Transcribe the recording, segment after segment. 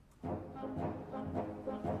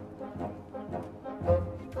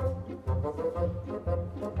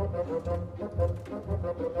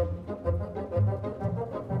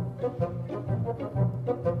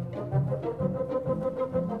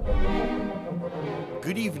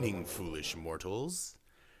Good evening, foolish mortals.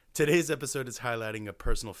 Today's episode is highlighting a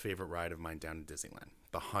personal favorite ride of mine down in Disneyland,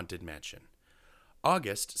 the Haunted Mansion.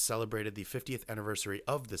 August celebrated the 50th anniversary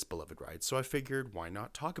of this beloved ride, so I figured why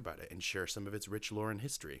not talk about it and share some of its rich lore and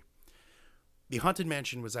history. The Haunted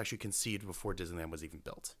Mansion was actually conceived before Disneyland was even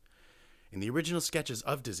built. In the original sketches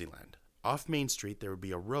of Disneyland, off Main Street there would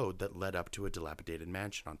be a road that led up to a dilapidated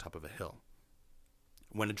mansion on top of a hill.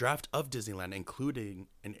 When a draft of Disneyland, including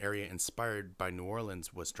an area inspired by New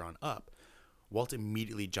Orleans, was drawn up, Walt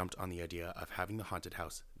immediately jumped on the idea of having the haunted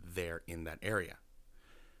house there in that area.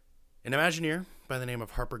 An Imagineer by the name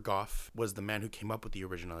of Harper Goff was the man who came up with the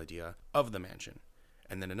original idea of the mansion.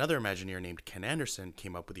 And then another Imagineer named Ken Anderson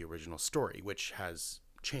came up with the original story, which has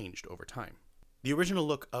changed over time. The original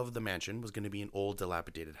look of the mansion was going to be an old,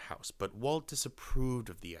 dilapidated house, but Walt disapproved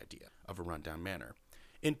of the idea of a rundown manor.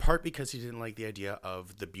 In part because he didn't like the idea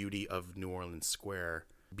of the beauty of New Orleans Square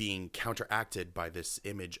being counteracted by this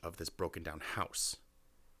image of this broken down house.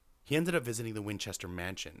 He ended up visiting the Winchester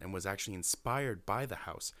Mansion and was actually inspired by the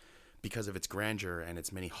house because of its grandeur and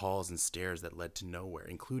its many halls and stairs that led to nowhere,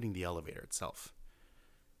 including the elevator itself.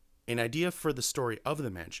 An idea for the story of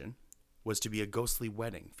the mansion was to be a ghostly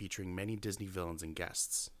wedding featuring many Disney villains and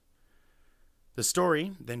guests. The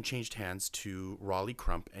story then changed hands to Raleigh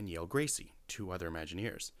Crump and Yale Gracie, two other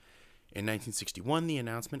Imagineers. In 1961, the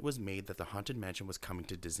announcement was made that the Haunted Mansion was coming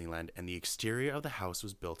to Disneyland, and the exterior of the house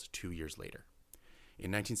was built 2 years later.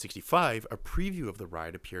 In 1965, a preview of the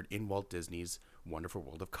ride appeared in Walt Disney's Wonderful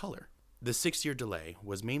World of Color. The 6-year delay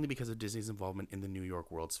was mainly because of Disney's involvement in the New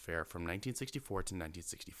York World's Fair from 1964 to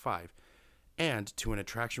 1965, and to an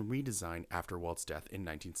attraction redesign after Walt's death in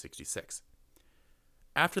 1966.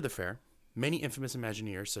 After the fair, many infamous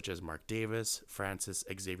Imagineers such as Marc Davis, Francis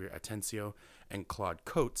Xavier Atencio, and Claude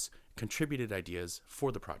Coates contributed ideas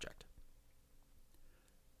for the project.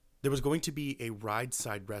 There was going to be a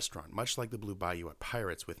ride-side restaurant, much like the Blue Bayou at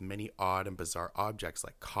Pirates, with many odd and bizarre objects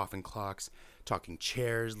like coffin clocks, talking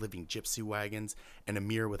chairs, living gypsy wagons, and a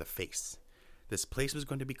mirror with a face. This place was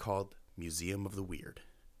going to be called Museum of the Weird.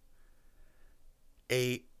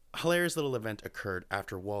 A hilarious little event occurred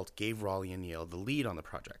after Walt gave Raleigh and Yale the lead on the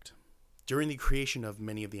project. During the creation of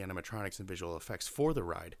many of the animatronics and visual effects for the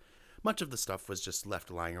ride, much of the stuff was just left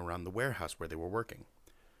lying around the warehouse where they were working.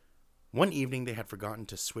 One evening, they had forgotten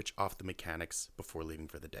to switch off the mechanics before leaving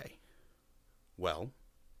for the day. Well,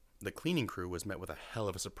 the cleaning crew was met with a hell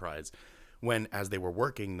of a surprise when, as they were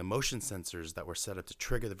working, the motion sensors that were set up to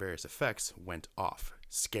trigger the various effects went off,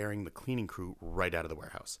 scaring the cleaning crew right out of the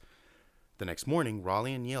warehouse. The next morning,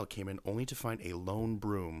 Raleigh and Yale came in only to find a lone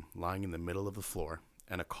broom lying in the middle of the floor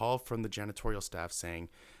and a call from the janitorial staff saying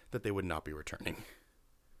that they would not be returning.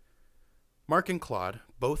 Mark and Claude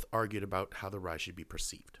both argued about how the ride should be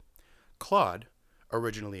perceived. Claude,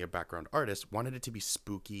 originally a background artist, wanted it to be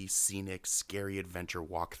spooky, scenic, scary adventure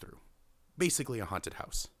walkthrough. Basically a haunted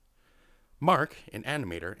house. Mark, an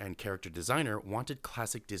animator and character designer, wanted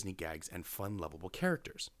classic Disney gags and fun, lovable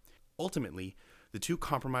characters. Ultimately, the two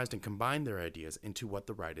compromised and combined their ideas into what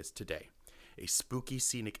the ride is today. A spooky,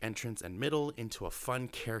 scenic entrance and middle into a fun,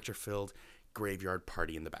 character-filled graveyard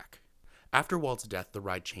party in the back. After Walt's death, the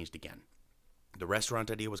ride changed again. The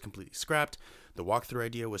restaurant idea was completely scrapped, the walkthrough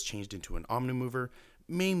idea was changed into an Omnimover,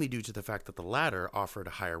 mainly due to the fact that the latter offered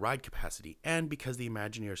a higher ride capacity, and because the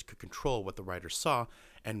Imagineers could control what the riders saw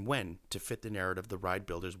and when to fit the narrative the ride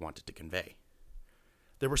builders wanted to convey.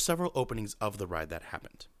 There were several openings of the ride that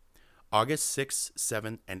happened. August 6,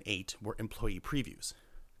 7, and 8 were employee previews.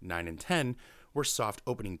 9 and 10 were soft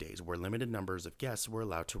opening days where limited numbers of guests were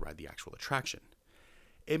allowed to ride the actual attraction.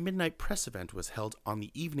 A midnight press event was held on the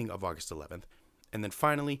evening of August 11th, and then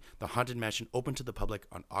finally, the Haunted Mansion opened to the public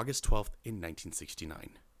on August 12th in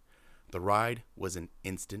 1969. The ride was an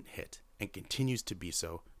instant hit and continues to be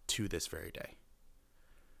so to this very day.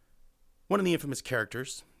 One of the infamous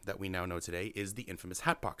characters that we now know today is the infamous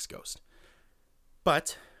Hatbox Ghost.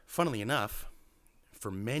 But, funnily enough, for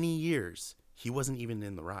many years, he wasn't even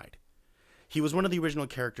in the ride. He was one of the original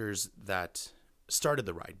characters that started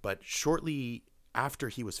the ride, but shortly after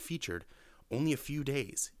he was featured, only a few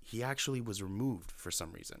days, he actually was removed for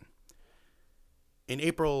some reason. In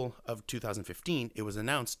April of 2015, it was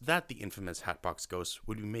announced that the infamous Hatbox Ghost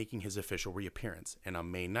would be making his official reappearance, and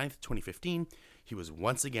on May 9th, 2015, he was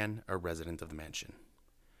once again a resident of the mansion.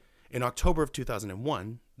 In October of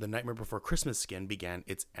 2001, the Nightmare Before Christmas skin began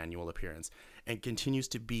its annual appearance and continues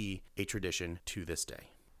to be a tradition to this day.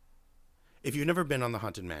 If you've never been on the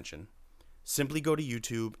Haunted Mansion, simply go to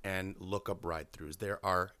YouTube and look up ride-throughs. There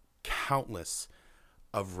are countless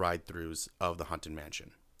of ride-throughs of the Haunted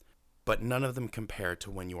Mansion, but none of them compare to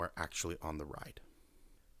when you are actually on the ride.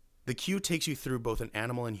 The queue takes you through both an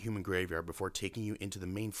animal and human graveyard before taking you into the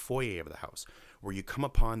main foyer of the house, where you come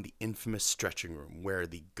upon the infamous stretching room, where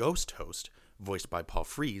the ghost host, voiced by Paul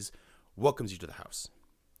Frees, welcomes you to the house.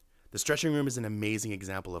 The stretching room is an amazing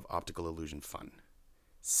example of optical illusion fun.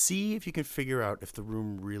 See if you can figure out if the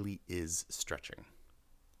room really is stretching.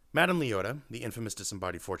 Madame Leota, the infamous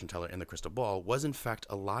disembodied fortune teller in The Crystal Ball, was in fact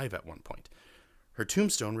alive at one point. Her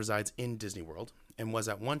tombstone resides in Disney World, and was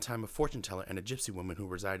at one time a fortune teller and a gypsy woman who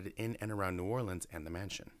resided in and around New Orleans and the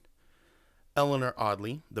mansion. Eleanor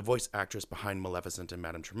Audley, the voice actress behind Maleficent and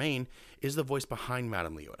Madame Tremaine, is the voice behind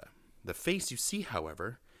Madame Leota. The face you see,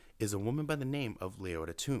 however, is a woman by the name of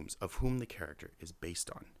Leota Toombs, of whom the character is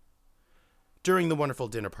based on. During the wonderful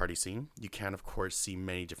dinner party scene, you can of course see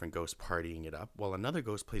many different ghosts partying it up, while another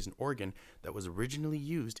ghost plays an organ that was originally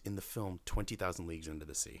used in the film 20,000 Leagues Under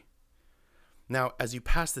the Sea. Now, as you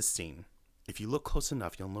pass this scene, if you look close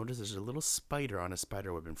enough, you'll notice there's a little spider on a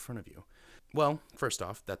spider web in front of you. Well, first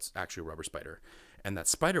off, that's actually a rubber spider, and that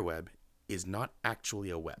spider web is not actually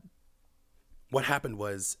a web. What happened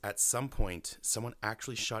was, at some point, someone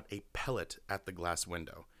actually shot a pellet at the glass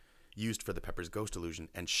window, used for the Pepper's ghost illusion,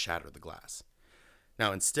 and shattered the glass.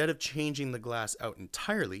 Now, instead of changing the glass out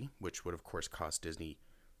entirely, which would of course cost Disney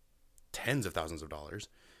tens of thousands of dollars,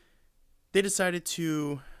 they decided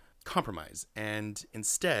to compromise and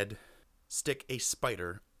instead stick a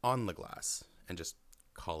spider on the glass and just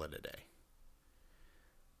call it a day.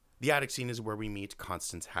 The attic scene is where we meet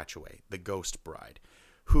Constance Hatchaway, the ghost bride,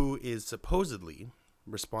 who is supposedly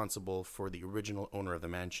responsible for the original owner of the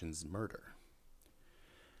mansion's murder.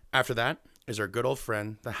 After that is our good old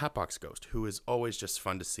friend, the Hatbox Ghost, who is always just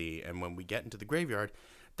fun to see, and when we get into the graveyard,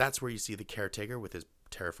 that's where you see the caretaker with his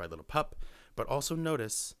terrified little pup, but also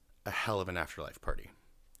notice a hell of an afterlife party.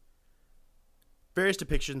 Various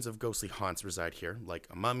depictions of ghostly haunts reside here, like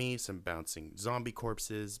a mummy, some bouncing zombie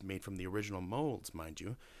corpses, made from the original molds, mind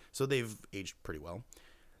you, so they've aged pretty well.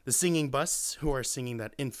 The singing busts, who are singing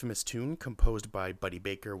that infamous tune composed by Buddy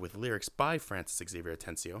Baker with lyrics by Francis Xavier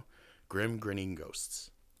Atencio, Grim Grinning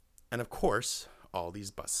Ghosts. And of course, all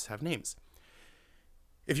these busts have names.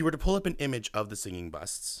 If you were to pull up an image of the singing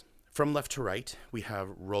busts, from left to right, we have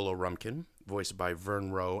Rollo Rumpkin, voiced by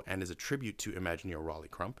Vern Rowe and is a tribute to Imagineer Raleigh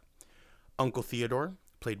Crump. Uncle Theodore,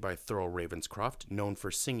 played by Thurl Ravenscroft, known for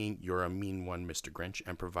singing You're a Mean One, Mr. Grinch,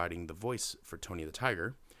 and providing the voice for Tony the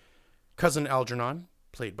Tiger. Cousin Algernon,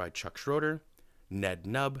 played by Chuck Schroeder. Ned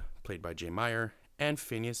Nubb, played by Jay Meyer. And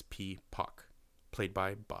Phineas P. Pock, played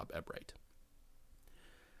by Bob Ebright.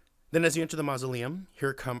 Then as you enter the mausoleum,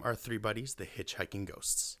 here come our three buddies, the hitchhiking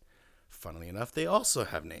ghosts. Funnily enough, they also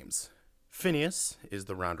have names. Phineas is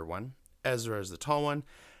the rounder one, Ezra is the tall one,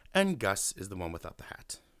 and Gus is the one without the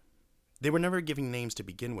hat. They were never giving names to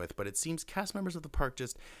begin with, but it seems cast members of the park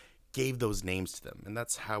just gave those names to them, and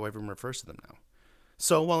that's how everyone refers to them now.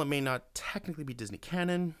 So while it may not technically be Disney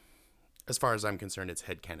canon, as far as I'm concerned, it's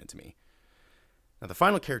headcanon to me. Now the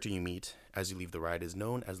final character you meet as you leave the ride is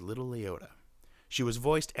known as Little Leota. She was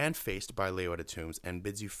voiced and faced by Leota Toombs and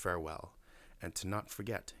bids you farewell, and to not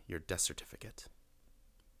forget your death certificate.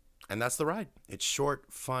 And that's the ride. It's short,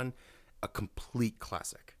 fun, a complete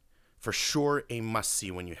classic. For sure a must-see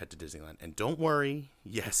when you head to Disneyland. And don't worry,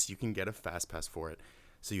 yes, you can get a fast pass for it,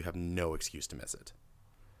 so you have no excuse to miss it.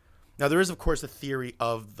 Now, there is, of course, a theory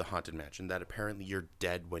of the Haunted Mansion that apparently you're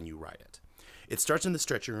dead when you ride it. It starts in the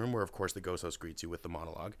stretching room where, of course, the ghost host greets you with the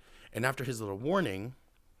monologue. And after his little warning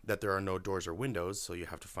that there are no doors or windows, so you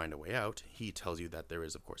have to find a way out, he tells you that there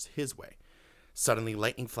is, of course, his way. Suddenly,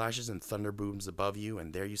 lightning flashes and thunder booms above you,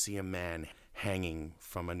 and there you see a man hanging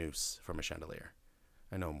from a noose from a chandelier.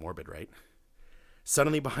 I know, morbid, right?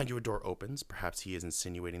 Suddenly, behind you, a door opens. Perhaps he is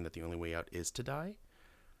insinuating that the only way out is to die.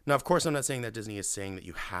 Now, of course, I'm not saying that Disney is saying that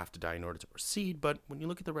you have to die in order to proceed, but when you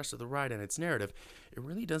look at the rest of the ride and its narrative, it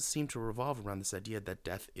really does seem to revolve around this idea that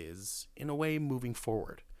death is, in a way, moving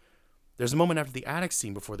forward. There's a moment after the attic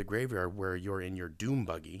scene before the graveyard where you're in your doom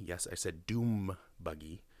buggy. Yes, I said doom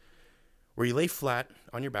buggy. Where you lay flat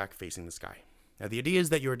on your back facing the sky. Now, the idea is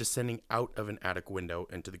that you are descending out of an attic window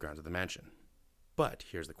into the grounds of the mansion. But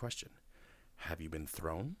here's the question. Have you been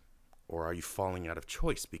thrown? Or are you falling out of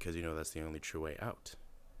choice because you know that's the only true way out?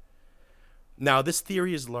 Now, this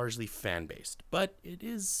theory is largely fan-based, but it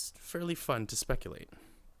is fairly fun to speculate.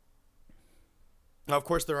 Now, of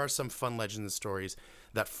course, there are some fun legends and stories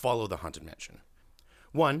that follow the Haunted Mansion.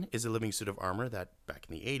 One is a living suit of armor that, back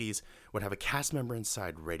in the 80s, would have a cast member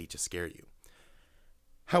inside ready to scare you.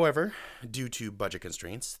 However, due to budget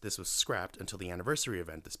constraints, this was scrapped until the anniversary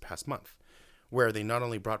event this past month, where they not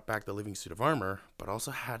only brought back the living suit of armor, but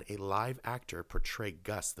also had a live actor portray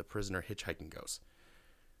Gus, the prisoner hitchhiking ghost.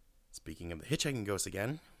 Speaking of the hitchhiking ghost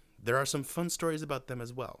again, there are some fun stories about them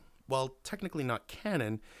as well. While technically not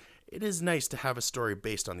canon, it is nice to have a story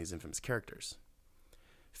based on these infamous characters.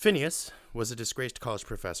 Phineas was a disgraced college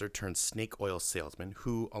professor turned snake oil salesman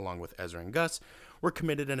who, along with Ezra and Gus, were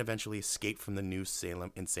committed and eventually escaped from the New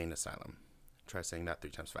Salem Insane Asylum. Try saying that 3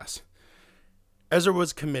 times fast. Ezra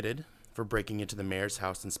was committed for breaking into the mayor's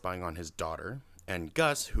house and spying on his daughter, and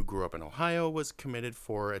Gus, who grew up in Ohio, was committed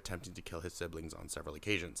for attempting to kill his siblings on several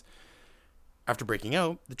occasions. After breaking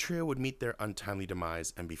out, the trio would meet their untimely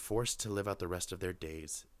demise and be forced to live out the rest of their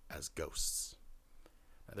days as ghosts.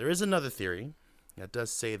 Now, there is another theory that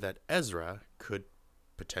does say that Ezra could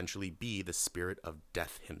potentially be the spirit of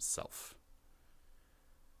death himself.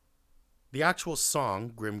 The actual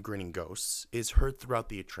song, Grim Grinning Ghosts, is heard throughout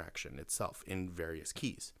the attraction itself in various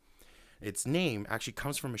keys. Its name actually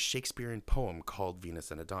comes from a Shakespearean poem called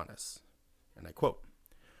Venus and Adonis. And I quote,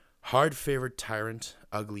 "Hard-favored tyrant,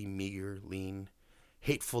 ugly, meager, lean,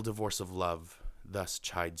 hateful divorce of love, thus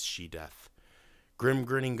chides she death. Grim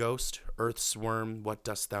grinning ghost, earth's worm, what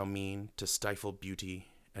dost thou mean to stifle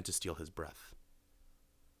beauty and to steal his breath?"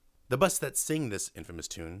 The busts that sing this infamous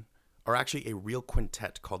tune are actually a real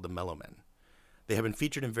quintet called the Mellowmen. They have been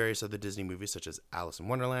featured in various other Disney movies such as Alice in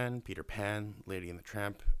Wonderland, Peter Pan, Lady and the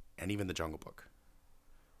Tramp, and even The Jungle Book.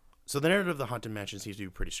 So the narrative of the Haunted Mansion seems to be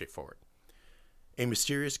pretty straightforward. A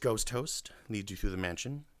mysterious ghost host leads you through the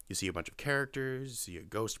mansion. You see a bunch of characters, you see a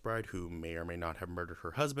ghost bride who may or may not have murdered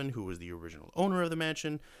her husband, who was the original owner of the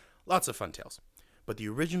mansion. Lots of fun tales. But the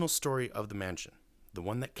original story of the mansion, the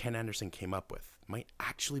one that Ken Anderson came up with, might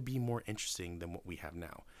actually be more interesting than what we have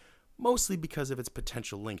now, mostly because of its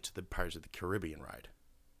potential link to the Pirates of the Caribbean ride.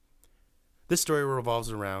 This story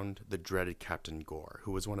revolves around the dreaded Captain Gore,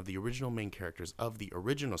 who was one of the original main characters of the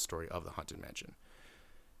original story of the Haunted Mansion.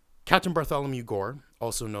 Captain Bartholomew Gore,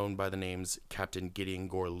 also known by the names Captain Gideon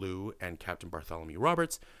Gore Lew and Captain Bartholomew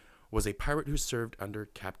Roberts, was a pirate who served under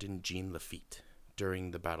Captain Jean Lafitte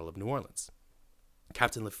during the Battle of New Orleans.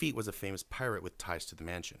 Captain Lafitte was a famous pirate with ties to the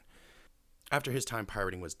mansion. After his time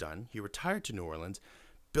pirating was done, he retired to New Orleans,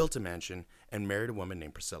 built a mansion, and married a woman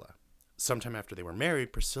named Priscilla. Sometime after they were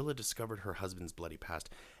married, Priscilla discovered her husband's bloody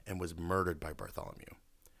past and was murdered by Bartholomew.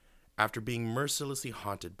 After being mercilessly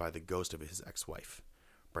haunted by the ghost of his ex-wife,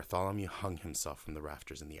 Bartholomew hung himself from the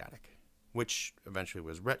rafters in the attic, which eventually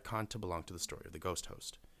was retconned to belong to the story of the ghost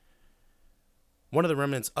host. One of the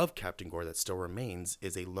remnants of Captain Gore that still remains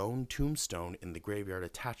is a lone tombstone in the graveyard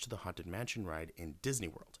attached to the Haunted Mansion ride in Disney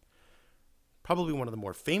World. Probably one of the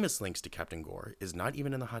more famous links to Captain Gore is not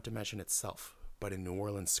even in the Haunted Mansion itself, but in New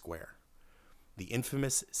Orleans Square, the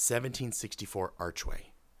infamous 1764 archway.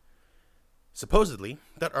 Supposedly,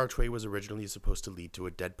 that archway was originally supposed to lead to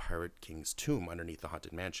a dead pirate king's tomb underneath the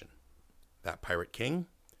Haunted Mansion. That pirate king?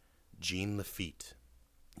 Jean Lafitte,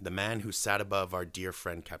 the man who sat above our dear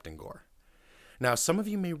friend Captain Gore. Now, some of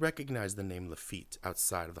you may recognize the name Lafitte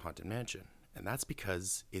outside of the Haunted Mansion, and that's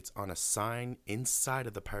because it's on a sign inside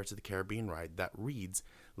of the Pirates of the Caribbean ride that reads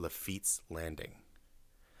Lafitte's Landing.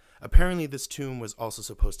 Apparently, this tomb was also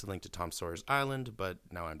supposed to link to Tom Sawyer's Island, but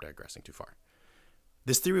now I'm digressing too far.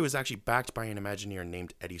 This theory was actually backed by an Imagineer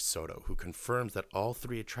named Eddie Soto, who confirms that all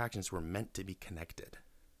 3 attractions were meant to be connected.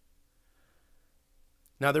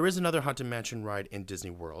 Now, there is another Haunted Mansion ride in Disney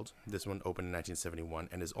World. This one opened in 1971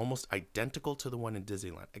 and is almost identical to the one in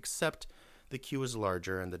Disneyland, except the queue is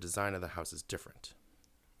larger and the design of the house is different.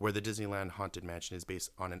 Where the Disneyland Haunted Mansion is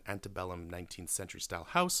based on an antebellum 19th century style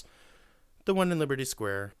house, the one in Liberty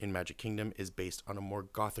Square in Magic Kingdom is based on a more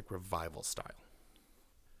Gothic revival style.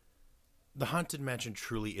 The Haunted Mansion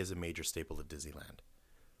truly is a major staple of Disneyland.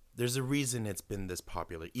 There's a reason it's been this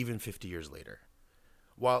popular, even 50 years later.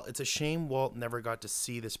 While it's a shame Walt never got to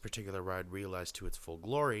see this particular ride realized to its full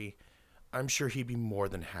glory, I'm sure he'd be more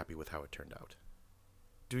than happy with how it turned out.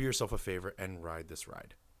 Do yourself a favor and ride this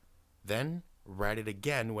ride. Then, ride it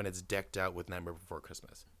again when it's decked out with Nightmare Before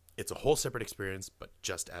Christmas. It's a whole separate experience, but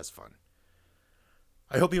just as fun.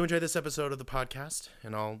 I hope you enjoyed this episode of the podcast,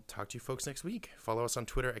 and I'll talk to you folks next week. Follow us on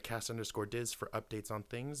Twitter at cast_diz for updates on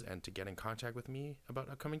things and to get in contact with me about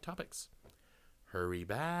upcoming topics. Hurry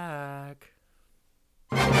back.